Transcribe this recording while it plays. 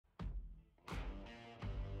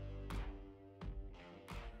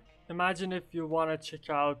imagine if you want to check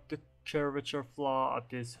out the curvature flaw of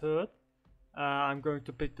this hood. I'm going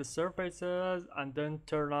to pick the surfaces and then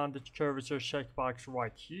turn on the curvature checkbox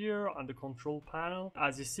right here on the control panel.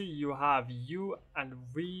 As you see, you have U and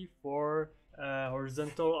V for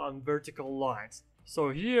horizontal and vertical lines. So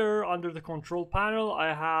here under the control panel,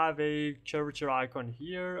 I have a curvature icon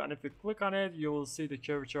here, and if you click on it, you will see the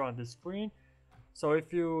curvature on the screen. So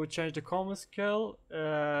if you change the coma scale,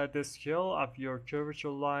 the scale of your curvature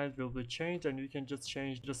lines will be changed, and you can just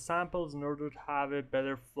change the samples in order to have a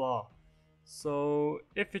better flaw. So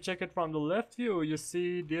if you check it from the left view, you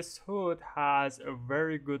see this hood has a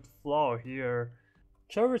very good flaw here.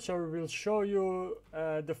 Curvature will show you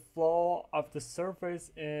the flaw of the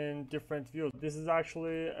surface in different views. This is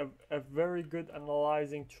actually a very good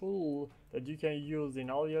analyzing tool that you can use in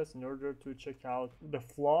Alias in order to check out the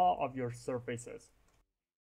flaw of your surfaces.